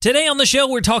Today on the show,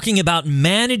 we're talking about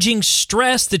managing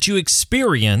stress that you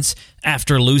experience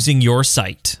after losing your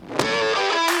sight.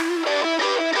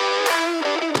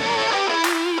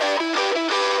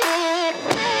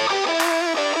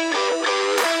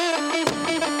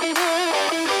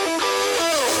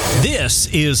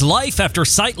 This is Life After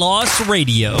Sight Loss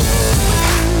Radio.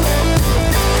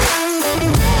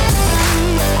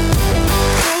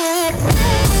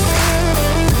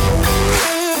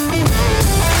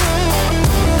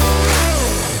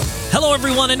 Hello,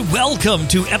 everyone, and welcome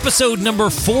to episode number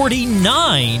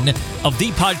 49 of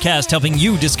the podcast helping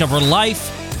you discover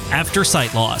life after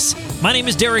sight loss. My name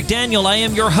is Derek Daniel. I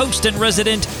am your host and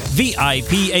resident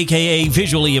VIP, aka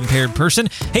visually impaired person.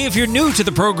 Hey, if you're new to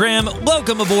the program,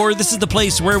 welcome aboard. This is the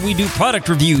place where we do product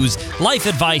reviews, life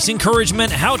advice,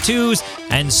 encouragement, how-tos,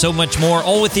 and so much more,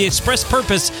 all with the express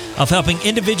purpose of helping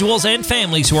individuals and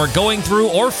families who are going through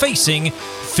or facing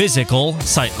physical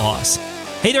sight loss.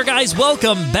 Hey there, guys.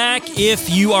 Welcome back if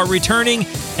you are returning,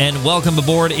 and welcome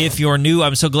aboard if you're new.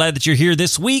 I'm so glad that you're here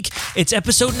this week. It's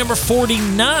episode number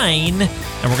 49, and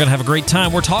we're going to have a great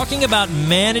time. We're talking about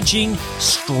managing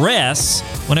stress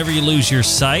whenever you lose your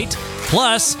sight.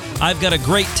 Plus, I've got a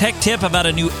great tech tip about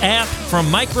a new app from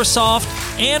Microsoft,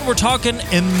 and we're talking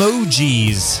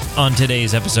emojis on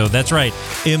today's episode. That's right,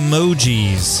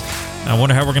 emojis. I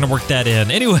wonder how we're going to work that in.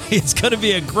 Anyway, it's going to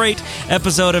be a great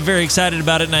episode. I'm very excited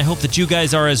about it, and I hope that you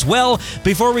guys are as well.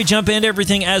 Before we jump into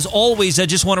everything, as always, I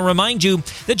just want to remind you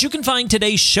that you can find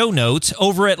today's show notes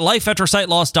over at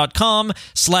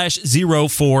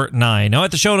lifeaftersightloss.com/049. Now, at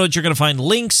the show notes, you're going to find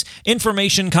links,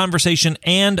 information, conversation,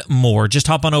 and more. Just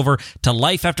hop on over to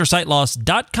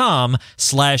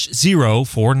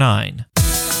lifeaftersightloss.com/049.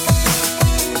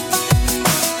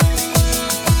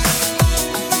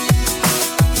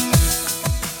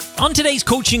 On today's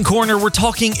Coaching Corner, we're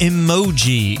talking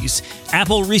emojis.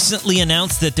 Apple recently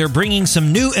announced that they're bringing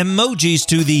some new emojis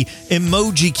to the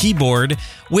emoji keyboard,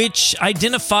 which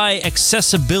identify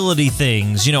accessibility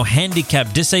things,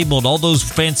 handicapped, disabled, all those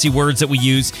fancy words that we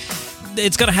use.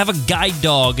 It's going to have a guide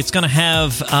dog. It's going to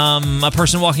have a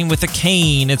person walking with a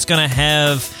cane. It's going to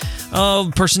have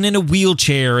a person in a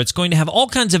wheelchair. It's going to have all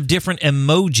kinds of different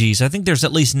emojis. I think there's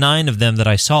at least 9 of them that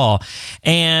I saw.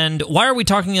 And why are we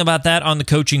talking about that on the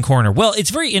Coaching Corner? Well,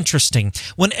 it's very interesting.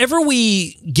 Whenever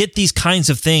we get these kinds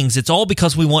of things, it's all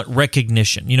because we want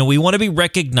recognition. We want to be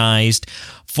recognized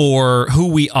for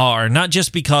who we are, not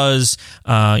just because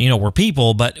we're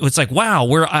people, but it's like, wow,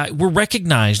 we're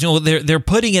recognized. They're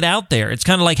putting it out there. It's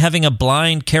kind of like having a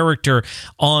blind character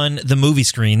on the movie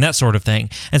screen, that sort of thing.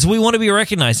 And so we want to be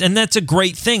recognized, and that's a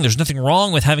great thing. There's nothing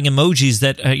wrong with having emojis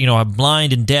that are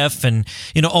blind and deaf and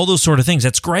all those sort of things.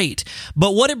 That's great.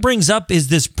 But what it brings up is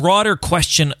this broader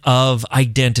question of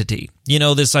identity.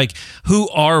 This like, who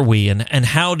are we and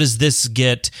how does this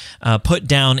get put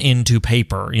down into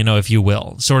paper, if you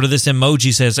will? Sort of this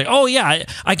emoji says like, oh yeah,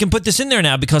 I can put this in there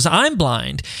now because I'm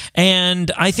blind.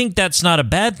 And I think that's not a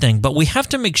bad thing, but we have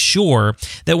to make sure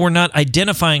that we're not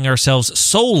identifying ourselves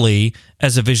solely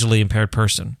as a visually impaired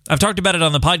person. I've talked about it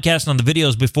on the podcast and on the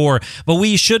videos before, but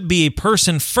we should be a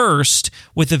person first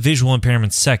with a visual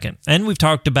impairment second. And we've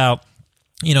talked about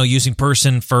using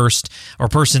person first or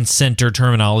person-centered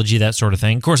terminology, that sort of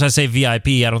thing. Of course, I say VIP.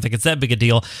 I don't think it's that big a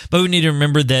deal, but we need to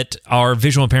remember that our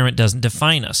visual impairment doesn't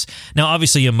define us. Now,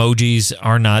 obviously, emojis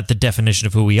are not the definition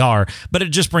of who we are, but it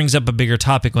just brings up a bigger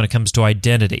topic when it comes to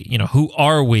identity. Who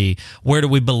are we? Where do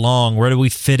we belong? Where do we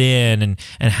fit in?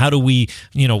 And how do we,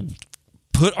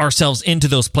 put ourselves into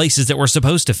those places that we're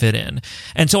supposed to fit in.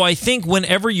 And so I think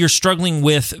whenever you're struggling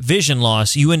with vision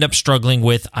loss, you end up struggling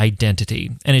with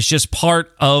identity. And it's just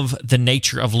part of the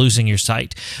nature of losing your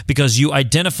sight because you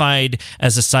identified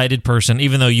as a sighted person,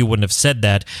 even though you wouldn't have said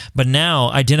that. But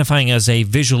now identifying as a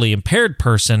visually impaired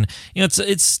person,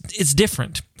 it's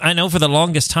different. I know for the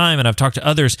longest time, and I've talked to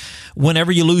others,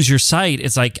 whenever you lose your sight,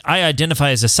 it's like, I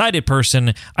identify as a sighted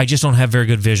person, I just don't have very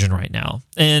good vision right now.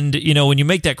 And, when you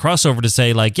make that crossover to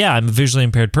say, like, yeah, I'm a visually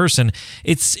impaired person,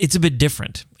 it's a bit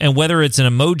different. And whether it's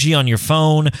an emoji on your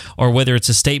phone or whether it's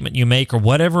a statement you make or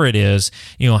whatever it is,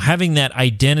 having that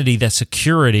identity, that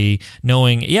security,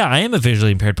 knowing, yeah, I am a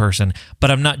visually impaired person,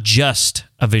 but I'm not just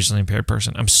a visually impaired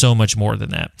person. I'm so much more than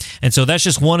that. And so that's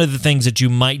just one of the things that you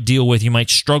might deal with, you might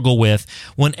struggle with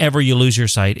whenever you lose your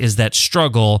sight, is that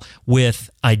struggle with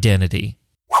identity.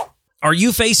 Are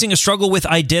you facing a struggle with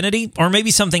identity or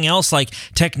maybe something else like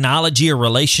technology or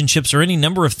relationships or any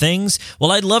number of things?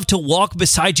 Well, I'd love to walk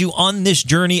beside you on this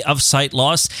journey of sight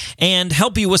loss and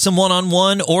help you with some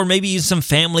one-on-one or maybe some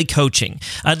family coaching.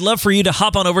 I'd love for you to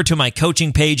hop on over to my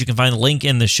coaching page. You can find the link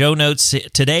in the show notes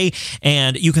today,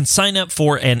 and you can sign up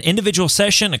for an individual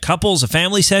session, a couples, a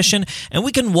family session, and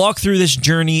we can walk through this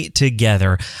journey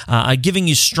together, giving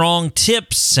you strong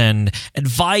tips and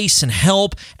advice and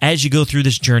help as you go through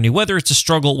this journey, whether it's a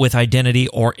struggle with identity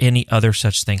or any other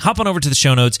such thing. Hop on over to the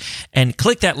show notes and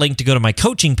click that link to go to my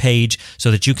coaching page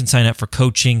so that you can sign up for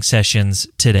coaching sessions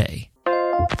today.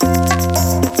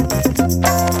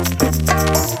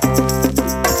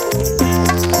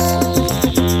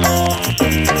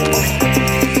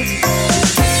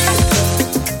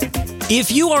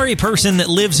 If you are a person that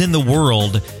lives in the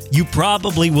world, you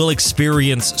probably will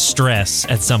experience stress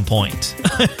at some point.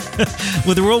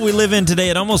 With the world we live in today,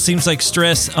 it almost seems like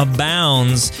stress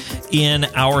abounds in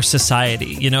our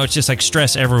society. You know, it's just like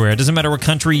stress everywhere. It doesn't matter what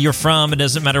country you're from. It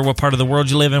doesn't matter what part of the world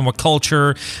you live in, what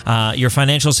culture, your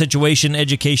financial situation,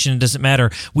 education, it doesn't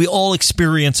matter. We all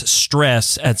experience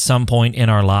stress at some point in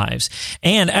our lives.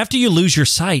 And after you lose your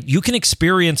sight, you can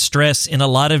experience stress in a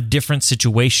lot of different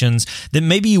situations that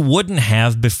maybe you wouldn't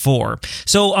have before.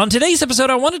 So on today's episode,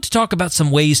 I wanted to talk about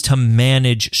some ways to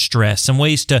manage stress, some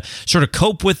ways to sort of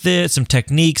cope with it, some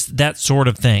techniques, that sort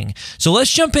of thing. So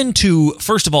let's jump into,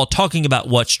 first of all, talking about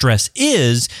what stress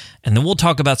is, and then we'll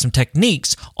talk about some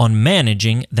techniques on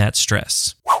managing that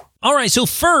stress. All right, so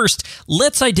first,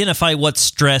 let's identify what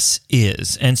stress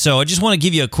is. And so I just want to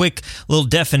give you a quick little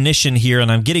definition here,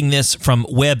 and I'm getting this from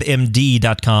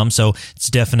WebMD.com, so it's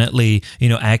definitely,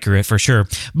 accurate for sure.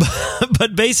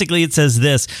 But basically it says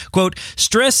this, quote,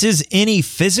 stress is any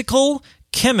physical,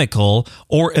 chemical,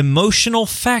 or emotional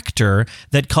factor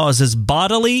that causes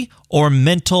bodily or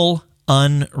mental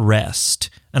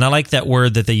unrest. And I like that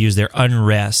word that they use there,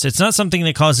 unrest. It's not something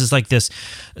that causes like this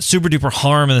super duper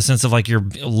harm in the sense of like your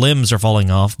limbs are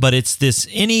falling off, but it's this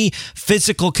any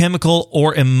physical, chemical,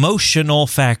 or emotional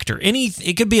factor.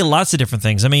 It could be lots of different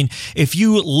things. I mean, if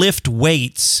you lift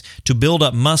weights to build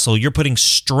up muscle, you're putting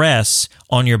stress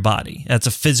on your body. That's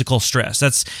a physical stress.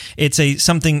 It's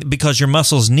something because your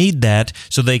muscles need that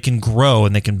so they can grow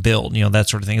and they can build, that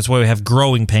sort of thing. It's why we have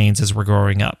growing pains as we're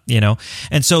growing up,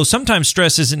 And so sometimes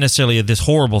stress isn't necessarily this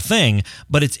horrible thing,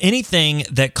 but it's anything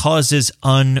that causes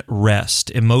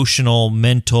unrest, emotional,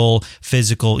 mental,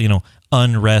 physical,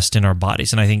 unrest in our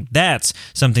bodies. And I think that's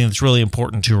something that's really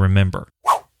important to remember.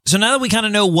 So now that we kind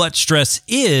of know what stress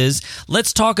is,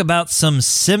 let's talk about some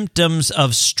symptoms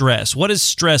of stress. What does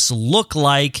stress look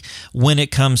like when it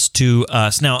comes to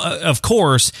us? Now, of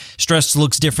course, stress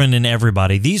looks different in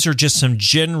everybody. These are just some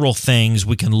general things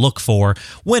we can look for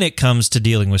when it comes to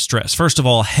dealing with stress. First of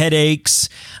all, headaches,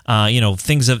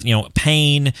 things of,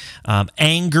 pain,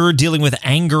 anger, dealing with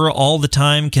anger all the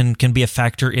time can be a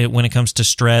factor when it comes to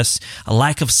stress. A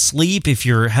lack of sleep. If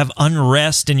you have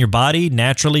unrest in your body,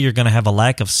 naturally you're going to have a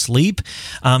lack of sleep.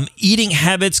 Eating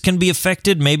habits can be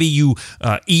affected. Maybe you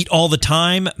eat all the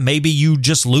time. Maybe you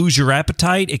just lose your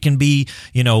appetite. It can be,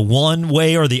 one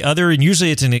way or the other. And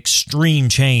usually it's an extreme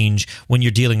change when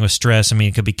you're dealing with stress. I mean,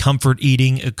 it could be comfort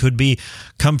eating. It could be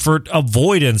comfort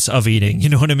avoidance of eating. You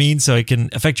know what I mean? So it can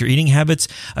affect your eating habits.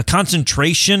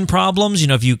 Concentration problems.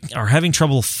 If you are having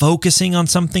trouble focusing on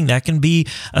something, that can be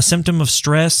a symptom of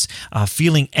stress.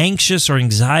 Feeling anxious or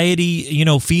anxiety,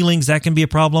 feelings, that can be a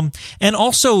problem. And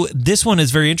also, this one is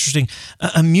very interesting.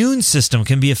 Immune system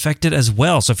can be affected as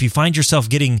well. So if you find yourself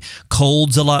getting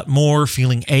colds a lot more,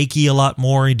 feeling achy a lot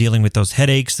more, dealing with those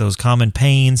headaches, those common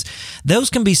pains, those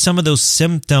can be some of those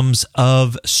symptoms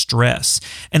of stress.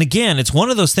 And again, it's one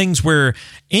of those things where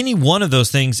any one of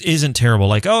those things isn't terrible.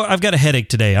 Like, oh, I've got a headache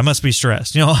today, I must be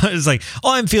stressed. It's like,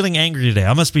 oh, I'm feeling angry today,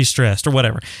 I must be stressed, or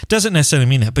whatever. It doesn't necessarily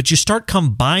mean that, but you start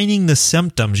combining the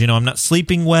symptoms. I'm not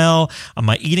sleeping well,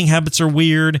 my eating habits are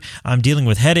weird, I'm dealing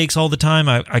with headaches all the time,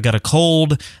 I got a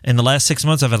cold in the last 6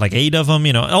 months, I've had like 8 of them,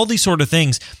 all these sort of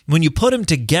things. When you put them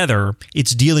together,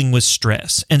 it's dealing with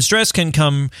stress. And stress can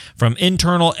come from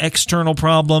internal, external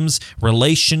problems,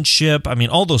 relationship,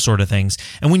 all those sort of things.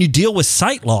 And when you deal with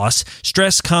sight loss,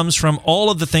 stress comes from all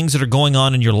of the things that are going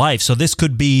on in your life. So this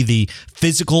could be the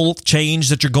physical change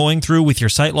that you're going through with your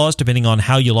sight loss, depending on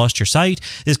how you lost your sight.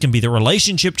 This can be the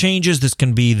relationship changes. This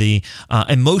can be the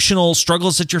emotional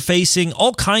struggles that you're facing.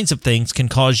 All kinds of things can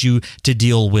cause you to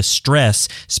deal with stress,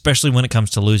 especially when it comes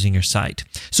to losing your sight.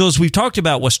 So as we've talked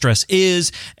about what stress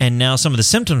is, and now some of the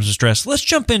symptoms of stress, let's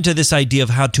jump into this idea of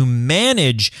how to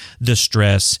manage the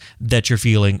stress that you're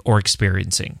feeling or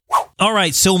experiencing. All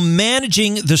right, so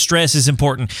managing the stress is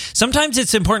important. Sometimes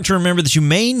it's important to remember that you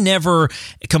may never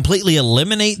completely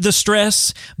eliminate the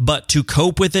stress, but to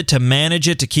cope with it, to manage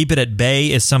it, to keep it at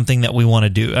bay is something that we want to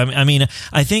do. I mean,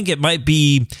 I think it might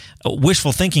be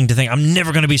wishful thinking to think, I'm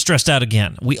never going to be stressed out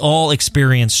again. We all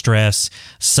experience stress,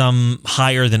 some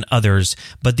higher than others,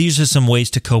 but these are some ways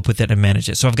to cope with it and manage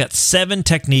it. So I've got 7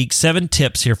 techniques, 7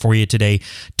 tips here for you today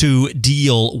to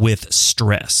deal with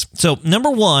stress. So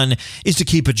number 1 is to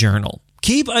keep a journal.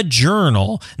 Keep a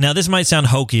journal. Now, this might sound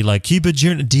hokey, like keep a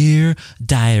journal, dear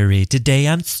diary, today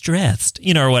I'm stressed,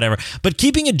 or whatever. But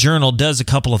keeping a journal does a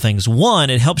couple of things.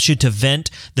 1, it helps you to vent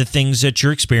the things that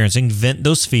you're experiencing, vent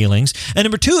those feelings. And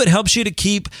number 2, it helps you to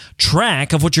keep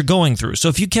track of what you're going through. So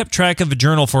if you kept track of a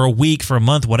journal for a week, for a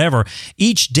month, whatever,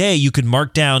 each day you could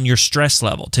mark down your stress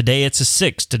level. Today it's a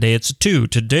 6, today it's a 2,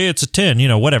 today it's a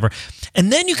 10, whatever.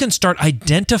 And then you can start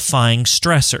identifying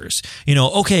stressors.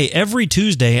 Okay, every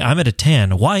Tuesday I'm at a 10.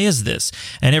 Why is this?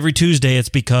 And every Tuesday it's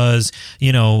because,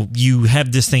 you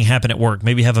have this thing happen at work.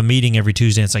 Maybe you have a meeting every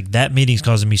Tuesday and it's like, that meeting's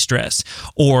causing me stress.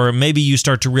 Or maybe you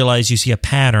start to realize you see a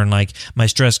pattern, like my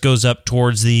stress goes up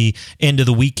towards the end of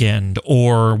the weekend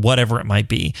or whatever it might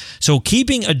be. So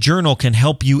keeping a journal can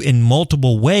help you in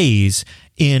multiple ways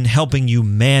in helping you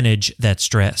manage that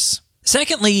stress.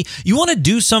 Secondly, you want to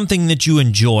do something that you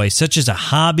enjoy, such as a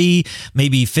hobby,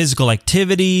 maybe physical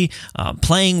activity,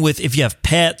 playing with, if you have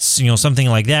pets, something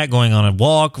like that, going on a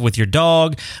walk with your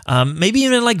dog, maybe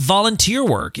even like volunteer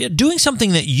work, doing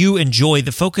something that you enjoy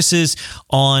that focuses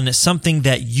on something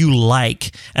that you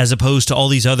like, as opposed to all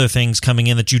these other things coming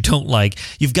in that you don't like.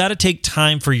 You've got to take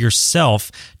time for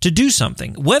yourself to do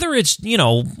something, whether it's,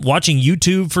 watching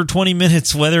YouTube for 20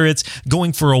 minutes, whether it's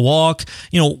going for a walk,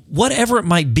 whatever it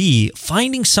might be.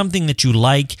 Finding something that you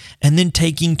like and then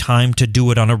taking time to do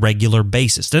it on a regular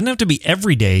basis. Doesn't have to be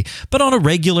every day, but on a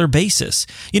regular basis.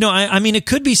 I mean, it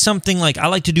could be something like I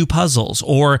like to do puzzles,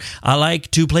 or I like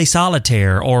to play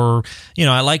solitaire, or,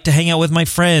 I like to hang out with my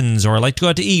friends, or I like to go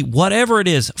out to eat. Whatever it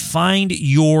is, find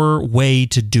your way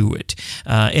to do it.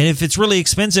 And if it's really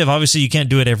expensive, obviously you can't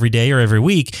do it every day or every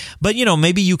week, but,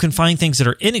 maybe you can find things that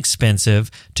are inexpensive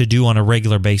to do on a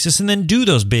regular basis and then do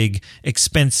those big,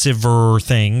 expensiver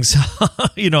things.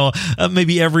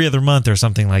 Maybe every other month or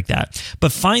something like that.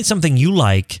 But find something you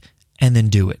like and then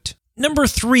do it. Number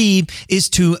 3 is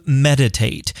to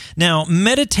meditate. Now,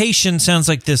 meditation sounds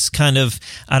like this kind of,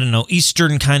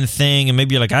 Eastern kind of thing. And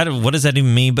maybe you're like, what does that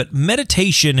even mean? But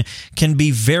meditation can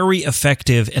be very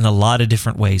effective in a lot of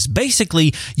different ways.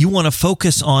 Basically, you want to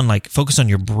focus on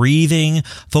your breathing,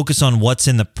 focus on what's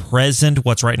in the present,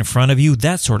 what's right in front of you,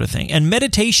 that sort of thing. And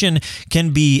meditation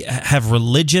can have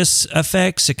religious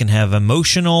effects. It can have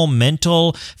emotional,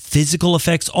 mental, physical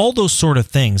effects, all those sort of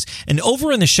things. And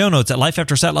over in the show notes at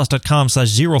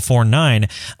lifeaftersightloss.com/049,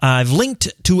 I've linked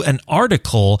to an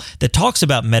article that talks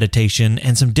about meditation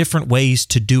and some different ways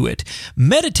to do it.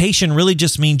 Meditation really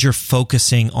just means you're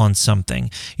focusing on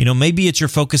something. Maybe you're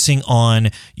focusing on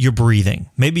your breathing.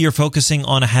 Maybe you're focusing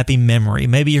on a happy memory.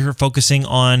 Maybe you're focusing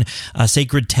on a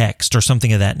sacred text or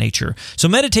something of that nature. So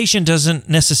meditation doesn't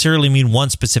necessarily mean one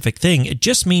specific thing. It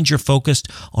just means you're focused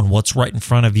on what's right in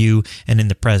front of you and in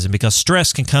the present, because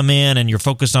stress can come in and you're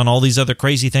focused on all these other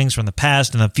crazy things from the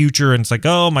past and the future, and it's like,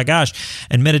 oh my gosh.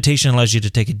 And meditation allows you to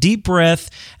take a deep breath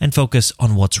and focus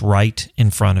on what's right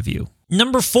in front of you.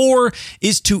 Number 4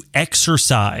 is to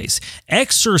exercise.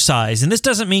 Exercise, and this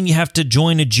doesn't mean you have to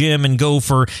join a gym and go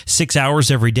for 6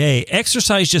 hours every day.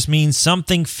 Exercise just means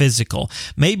something physical.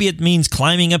 Maybe it means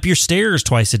climbing up your stairs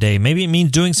twice a day. Maybe it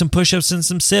means doing some push-ups and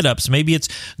some sit-ups. Maybe it's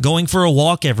going for a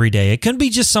walk every day. It can be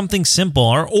just something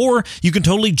simple, or you can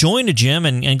totally join a gym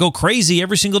and go crazy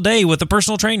every single day with a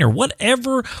personal trainer.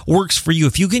 Whatever works for you.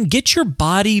 If you can get your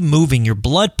body moving, your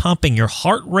blood pumping, your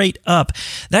heart rate up,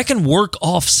 that can work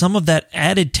off some of that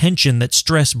added tension that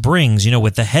stress brings,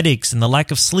 with the headaches and the lack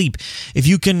of sleep. If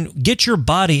you can get your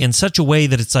body in such a way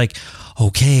that it's like,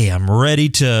 okay, I'm ready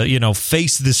to,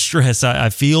 face this stress.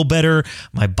 I feel better.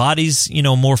 My body's,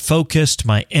 more focused.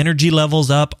 My energy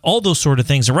level's up. All those sort of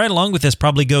things. And right along with this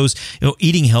probably goes,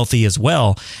 eating healthy as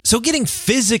well. So getting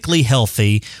physically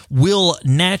healthy will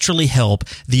naturally help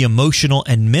the emotional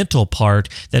and mental part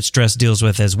that stress deals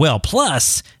with as well.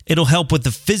 Plus, it'll help with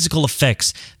the physical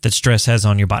effects that stress has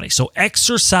on your body. So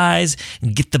exercise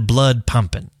and get the blood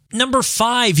pumping. Number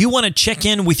 5, you want to check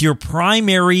in with your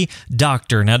primary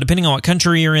doctor. Now, depending on what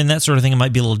country you're in, that sort of thing, it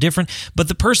might be a little different. But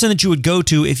the person that you would go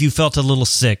to if you felt a little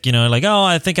sick, like, oh,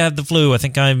 I think I have the flu, I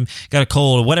think I've got a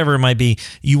cold, or whatever it might be,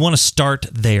 you want to start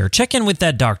there. Check in with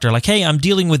that doctor. Like, hey, I'm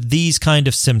dealing with these kind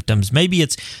of symptoms. Maybe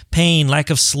it's pain, lack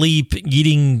of sleep,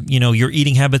 eating, your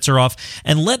eating habits are off.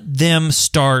 And let them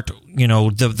start,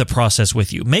 the process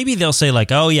with you. Maybe they'll say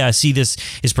like, oh yeah, I see this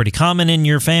is pretty common in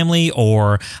your family,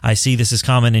 or I see this is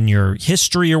common in your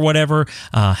history or whatever.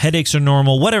 Headaches are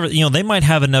normal, whatever. They might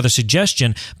have another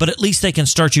suggestion, but at least they can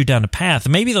start you down a path.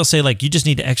 Maybe they'll say like, you just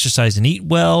need to exercise and eat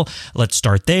well. Let's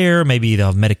start there. Maybe they'll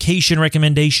have medication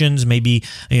recommendations, maybe,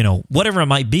 whatever it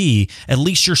might be. At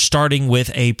least you're starting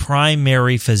with a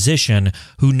primary physician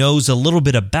who knows a little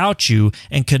bit about you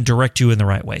and can direct you in the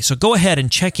right way. So go ahead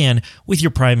and check in with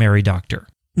your primary doctor.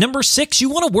 Number 6, you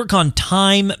want to work on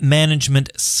time management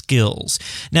skills.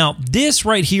 Now, this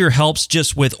right here helps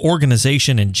just with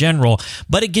organization in general,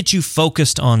 but it gets you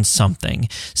focused on something.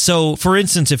 So, for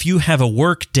instance, if you have a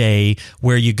work day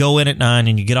where you go in at 9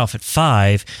 and you get off at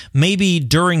 5, maybe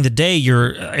during the day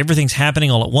everything's happening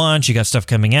all at once. You got stuff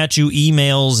coming at you,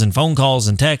 emails and phone calls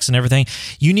and texts and everything.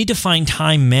 You need to find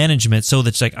time management so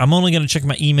that's like, I'm only going to check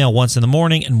my email once in the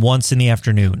morning and once in the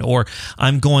afternoon, or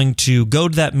I'm going to go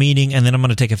to that meeting and then I'm going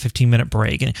to take a 15-minute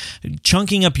break. And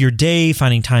chunking up your day,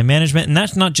 finding time management, and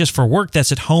that's not just for work,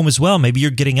 that's at home as well. Maybe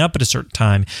you're getting up at a certain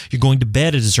time, you're going to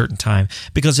bed at a certain time,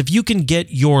 because if you can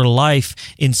get your life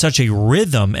in such a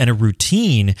rhythm and a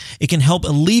routine, it can help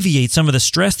alleviate some of the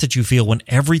stress that you feel when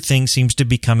everything seems to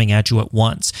be coming at you at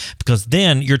once, because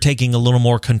then you're taking a little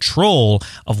more control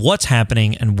of what's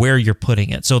happening and where you're putting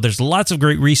it. So there's lots of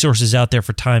great resources out there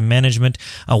for time management.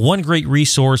 One great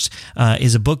resource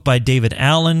is a book by David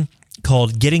Allen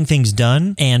called Getting Things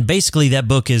Done. And basically that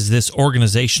book is this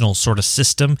organizational sort of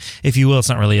system, if you will. It's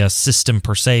not really a system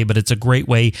per se, but it's a great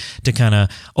way to kind of,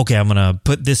 okay, I'm going to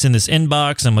put this in this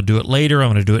inbox. I'm going to do it later. I'm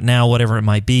going to do it now, whatever it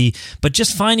might be. But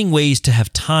just finding ways to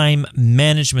have time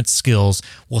management skills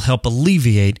will help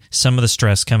alleviate some of the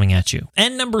stress coming at you.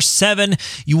 And number 7,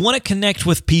 you want to connect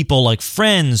with people like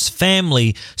friends,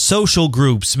 family, social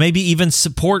groups, maybe even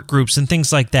support groups and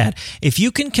things like that. If you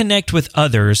can connect with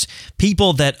others,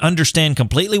 people that understand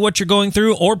completely what you're going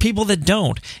through, or people that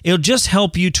don't, it'll just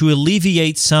help you to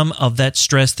alleviate some of that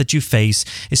stress that you face,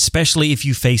 especially if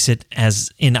you face it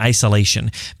as in isolation.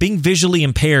 Being visually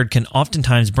impaired can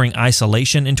oftentimes bring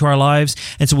isolation into our lives,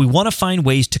 and so we want to find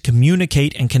ways to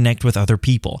communicate and connect with other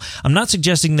people. I'm not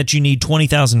suggesting that you need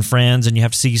 20,000 friends and you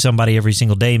have to see somebody every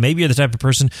single day. Maybe you're the type of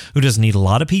person who doesn't need a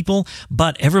lot of people,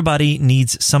 but everybody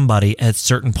needs somebody at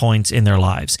certain points in their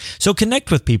lives. So connect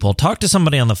with people, talk to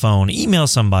somebody on the phone, email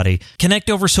somebody, connect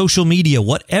over social media,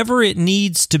 whatever it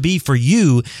needs to be for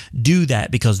you, do that,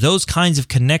 because those kinds of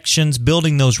connections,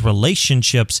 building those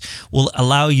relationships will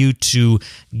allow you to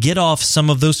get off some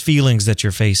of those feelings that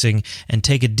you're facing and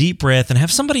take a deep breath and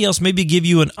have somebody else maybe give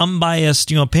you an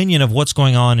unbiased, opinion of what's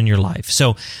going on in your life.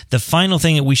 So the final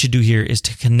thing that we should do here is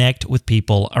to connect with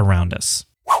people around us.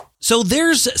 So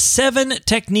there's 7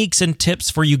 techniques and tips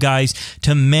for you guys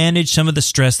to manage some of the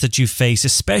stress that you face,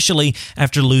 especially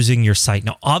after losing your sight.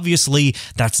 Now, obviously,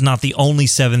 that's not the only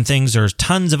 7 things. There's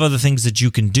tons of other things that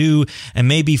you can do. And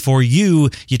maybe for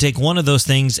you, you take one of those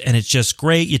things and it's just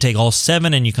great. You take all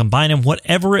 7 and you combine them,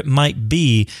 whatever it might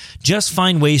be. Just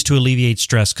find ways to alleviate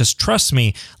stress, because trust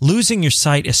me, losing your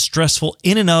sight is stressful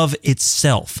in and of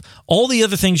itself. All the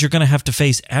other things you're going to have to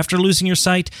face after losing your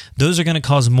sight, those are going to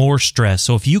cause more stress.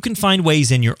 So if you can find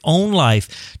ways in your own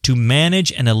life to manage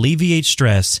and alleviate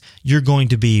stress, you're going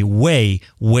to be way,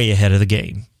 way ahead of the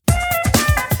game.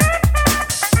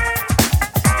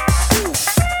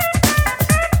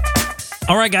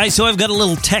 All right, guys, so I've got a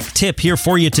little tech tip here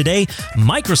for you today.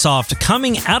 Microsoft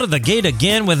coming out of the gate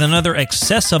again with another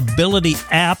accessibility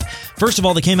app. First of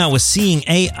all, they came out with Seeing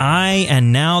AI,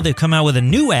 and now they've come out with a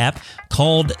new app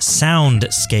called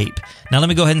Soundscape. Now, let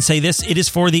me go ahead and say this. It is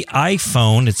for the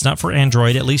iPhone. It's not for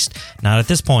Android, at least not at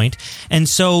this point. And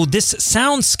so this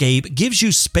Soundscape gives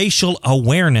you spatial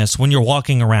awareness when you're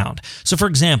walking around. So, for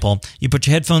example, you put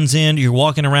your headphones in, you're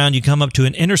walking around, you come up to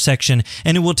an intersection,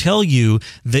 and it will tell you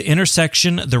the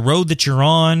intersection, the road that you're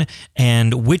on,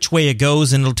 and which way it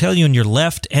goes. And it'll tell you on your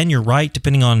left and your right,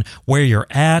 depending on where you're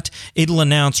at. It'll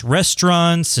announce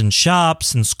restaurants and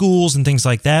shops and schools and things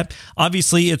like that.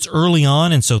 Obviously, it's early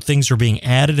on, and so things are being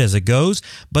added as it goes.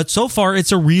 But so far,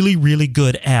 it's a really, really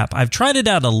good app. I've tried it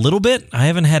out a little bit. I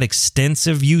haven't had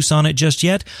extensive use on it just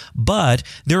yet, but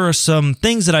there are some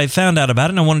things that I found out about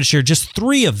it, and I wanted to share just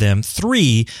 3 of them,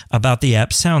 3 about the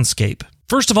app Soundscape.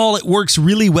 First of all, it works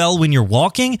really well when you're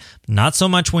walking, not so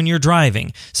much when you're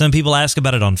driving. Some people ask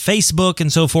about it on Facebook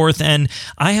and so forth, and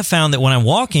I have found that when I'm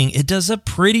walking, it does a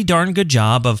pretty darn good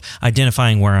job of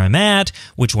identifying where I'm at,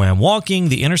 which way I'm walking,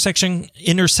 the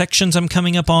intersections I'm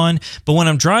coming up on. But when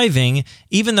I'm driving,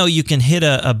 even though you can hit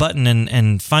a button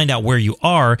and find out where you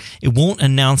are, it won't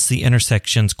announce the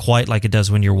intersections quite like it does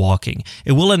when you're walking.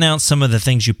 It will announce some of the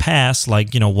things you pass, like,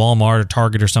 Walmart or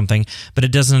Target or something, but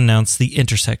it doesn't announce the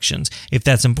intersections. If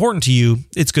that's important to you,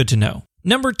 it's good to know.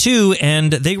 Number 2,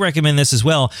 and they recommend this as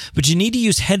well, but you need to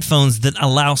use headphones that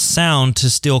allow sound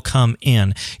to still come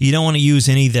in. You don't want to use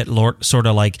any that sort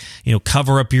of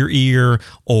cover up your ear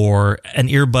or an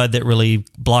earbud that really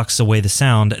blocks away the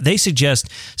sound. They suggest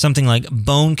something like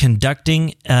bone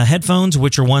conducting headphones,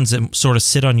 which are ones that sort of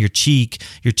sit on your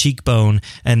cheekbone,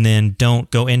 and then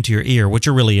don't go into your ear, which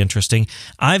are really interesting.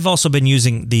 I've also been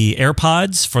using the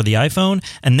AirPods for the iPhone,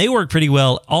 and they work pretty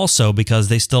well also because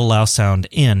they still allow sound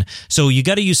in. So you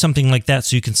got to use something like that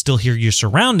so you can still hear your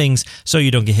surroundings so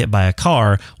you don't get hit by a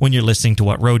car when you're listening to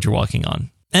what road you're walking on.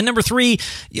 And number 3,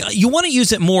 you want to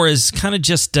use it more as kind of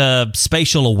just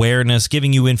spatial awareness,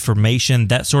 giving you information,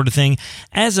 that sort of thing,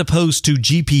 as opposed to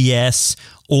GPS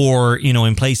or,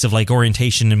 in place of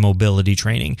orientation and mobility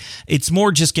training. It's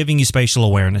more just giving you spatial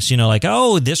awareness,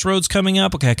 this road's coming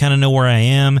up. Okay, I kind of know where I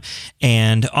am.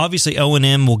 And obviously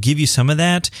O&M will give you some of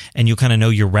that and you'll kind of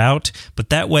know your route. But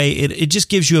that way it just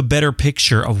gives you a better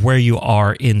picture of where you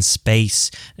are in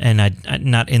space, and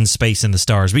not in space in the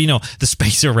stars, but the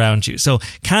space around you. So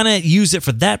kind of use it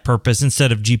for that purpose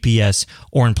instead of GPS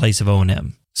or in place of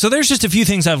O&M. So there's just a few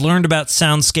things I've learned about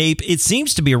Soundscape. It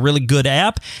seems to be a really good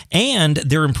app, and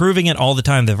they're improving it all the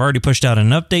time. They've already pushed out an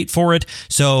update for it.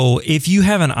 So if you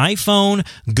have an iPhone,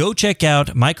 go check out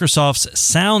Microsoft's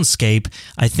Soundscape.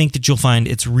 I think that you'll find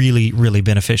it's really, really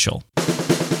beneficial.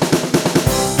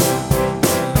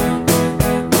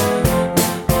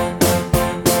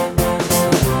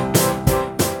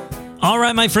 All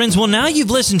right, my friends. Well, now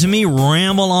you've listened to me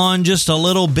ramble on just a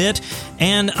little bit,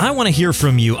 and I want to hear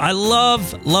from you. I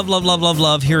love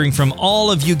hearing from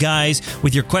all of you guys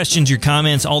with your questions, your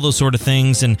comments, all those sort of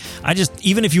things. And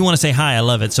even if you want to say hi, I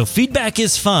love it. So feedback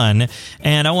is fun,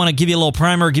 and I want to give you a little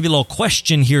primer, give you a little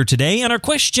question here today. And our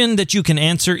question that you can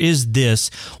answer is this: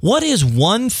 what is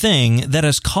one thing that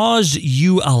has caused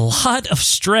you a lot of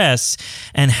stress,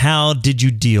 and how did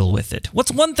you deal with it?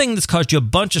 What's one thing that's caused you a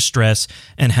bunch of stress,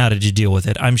 and how did you deal with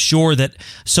it? I'm sure that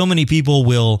so many people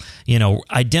will,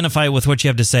 identify with what you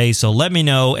have to say. So let me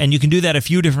know. And you can do that a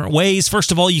few different ways.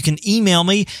 First of all, you can email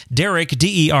me, Derek,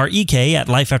 DEREK, at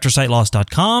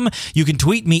lifeaftersightloss.com. You can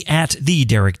tweet me at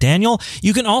 @TheDerekDaniel.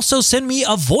 You can also send me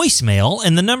a voicemail,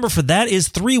 and the number for that is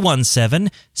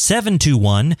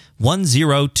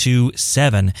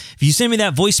 317-721-1027. If you send me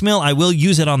that voicemail, I will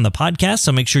use it on the podcast.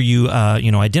 So make sure you,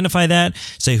 identify that,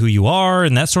 say who you are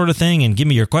and that sort of thing, and give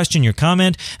me your question, your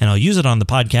comment, and I'll use it on the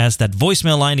podcast. That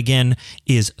voicemail line again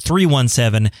is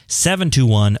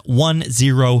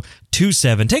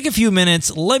 317-721-1027. Take a few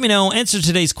minutes, let me know, answer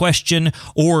today's question,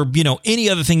 or, any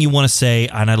other thing you want to say,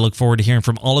 and I look forward to hearing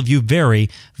from all of you very,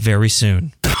 very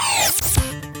soon.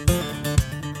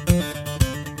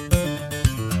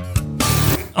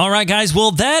 All right, guys.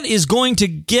 Well, that is going to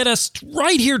get us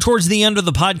right here towards the end of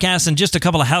the podcast, and just a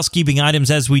couple of housekeeping items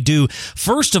as we do.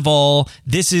 First of all,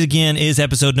 this again is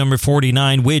episode number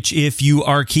 49, which, if you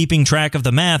are keeping track of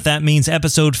the math, that means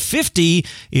episode 50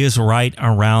 is right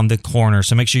around the corner.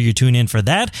 So make sure you tune in for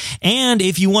that. And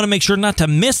if you want to make sure not to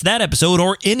miss that episode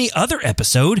or any other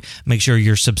episode, make sure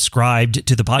you're subscribed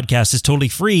to the podcast. It's totally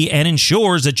free and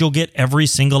ensures that you'll get every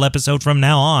single episode from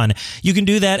now on. You can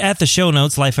do that at the show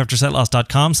notes,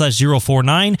 lifeaftersightloss.com/049.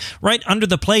 Right under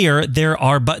the player, there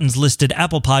are buttons listed: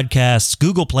 Apple Podcasts,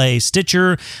 Google Play,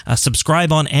 Stitcher,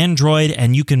 subscribe on Android,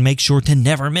 and you can make sure to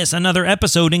never miss another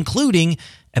episode, including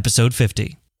episode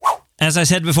 50. As I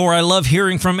said before, I love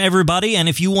hearing from everybody, and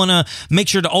if you want to make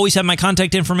sure to always have my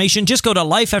contact information, just go to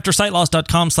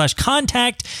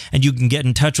lifeaftersightloss.com/contact, and you can get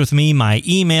in touch with me. My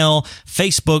email,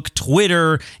 Facebook,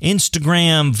 Twitter,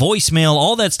 Instagram, voicemail,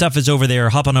 all that stuff is over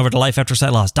there. Hop on over to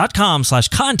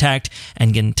lifeaftersightloss.com/contact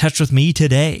and get in touch with me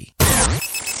today.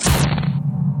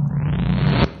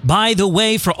 By the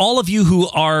way, for all of you who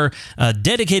are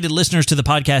dedicated listeners to the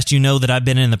podcast, you know that I've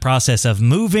been in the process of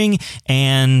moving,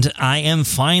 and I am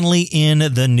finally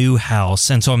in the new house.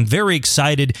 And so I'm very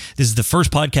excited. This is the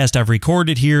first podcast I've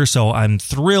recorded here, so I'm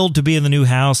thrilled to be in the new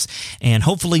house. And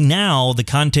hopefully now the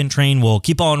content train will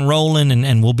keep on rolling,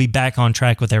 and we'll be back on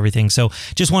track with everything. So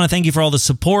just want to thank you for all the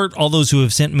support, all those who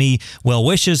have sent me well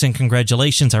wishes and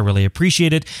congratulations. I really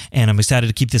appreciate it, and I'm excited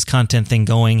to keep this content thing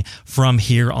going from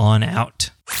here on out.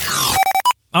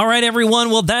 All right, everyone.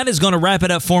 Well, that is going to wrap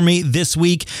it up for me this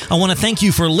week. I want to thank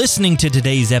you for listening to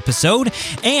today's episode.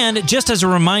 And just as a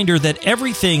reminder that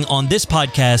everything on this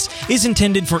podcast is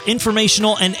intended for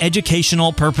informational and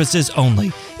educational purposes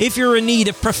only. If you're in need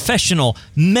of professional,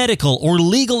 medical, or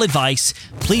legal advice,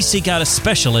 please seek out a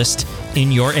specialist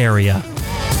in your area.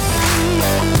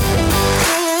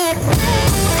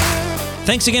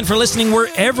 Thanks again for listening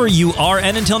wherever you are.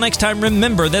 And until next time,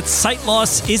 remember that sight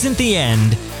loss isn't the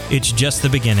end. It's just the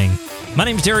beginning. My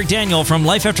name's Derek Daniel from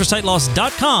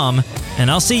LifeAfterSightLoss.com, and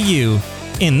I'll see you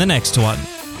in the next one.